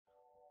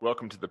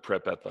Welcome to the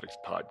Prep Athletics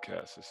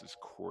Podcast. This is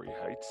Cory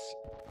Heights.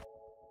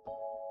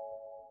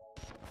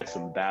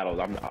 Some battles.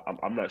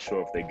 I'm not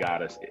sure if they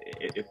got us.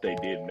 If they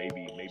did,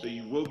 maybe. So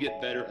you will get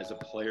better as a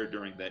player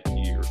during that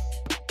year.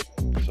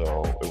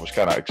 So it was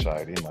kind of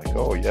exciting. Like,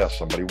 oh yeah,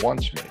 somebody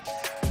wants me.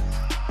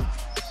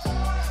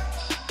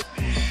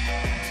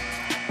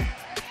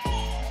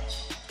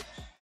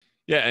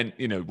 Yeah,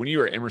 and when you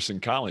were at Emerson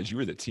College, you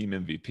were the team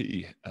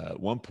MVP at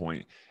one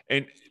point.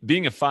 And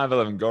being a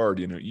 5'11" guard,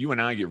 you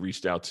and I get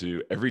reached out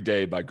to every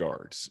day by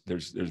guards.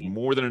 There's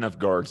more than enough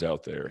guards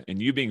out there.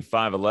 And you being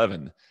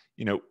 5'11",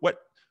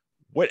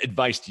 what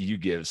advice do you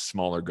give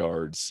smaller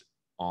guards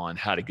on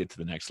how to get to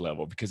the next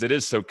level? Because it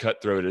is so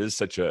cutthroat. It is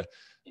such a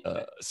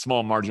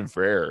small margin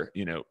for error.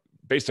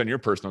 Based on your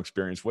personal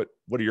experience, what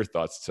are your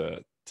thoughts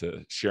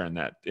to sharing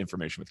that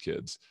information with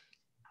kids?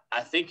 I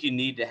think you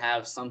need to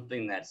have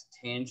something that's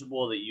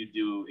tangible that you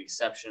do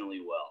exceptionally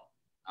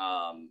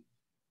well.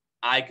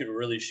 I could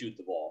really shoot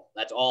the ball.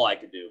 That's all I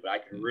could do, but I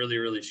could really,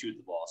 really shoot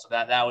the ball. So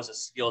that was a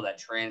skill that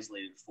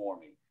translated for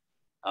me.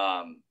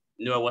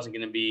 Knew I wasn't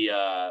going to be,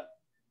 a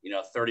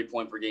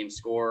 30-point per game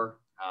scorer.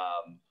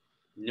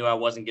 Knew I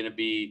wasn't going to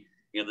be,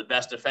 the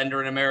best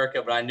defender in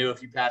America, but I knew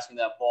if you passed me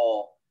that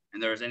ball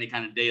and there was any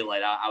kind of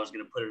daylight, I was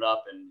going to put it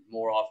up, and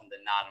more often than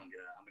not, I'm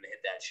going to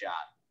hit that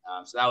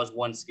shot. So that was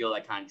one skill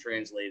that kind of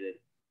translated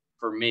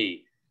for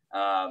me.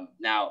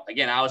 Now,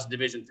 again, I was a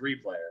Division III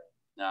player.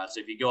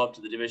 So if you go up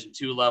to the Division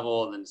II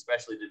level, and then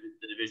especially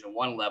the Division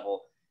I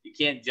level, you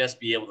can't just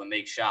be able to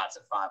make shots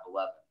at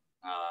 5'11".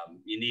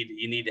 You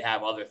need to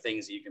have other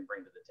things that you can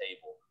bring to the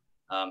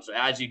table. So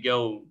as you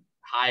go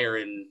higher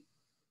in,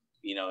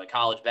 in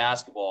college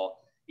basketball,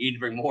 you need to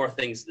bring more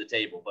things to the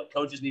table. But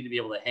coaches need to be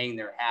able to hang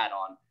their hat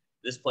on,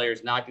 this player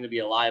is not going to be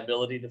a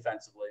liability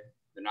defensively.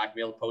 They're not going to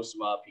be able to post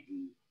him up. He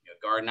can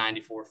guard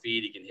 94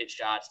 feet. He can hit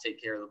shots,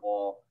 take care of the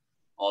ball,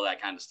 all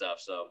that kind of stuff.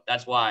 So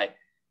that's why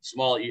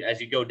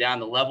as you go down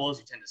the levels,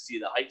 you tend to see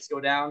the heights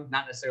go down.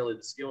 Not necessarily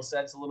the skill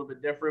set's a little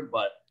bit different,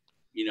 but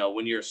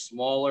when you're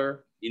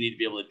smaller, you need to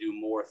be able to do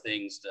more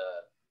things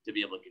to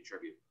be able to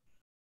contribute.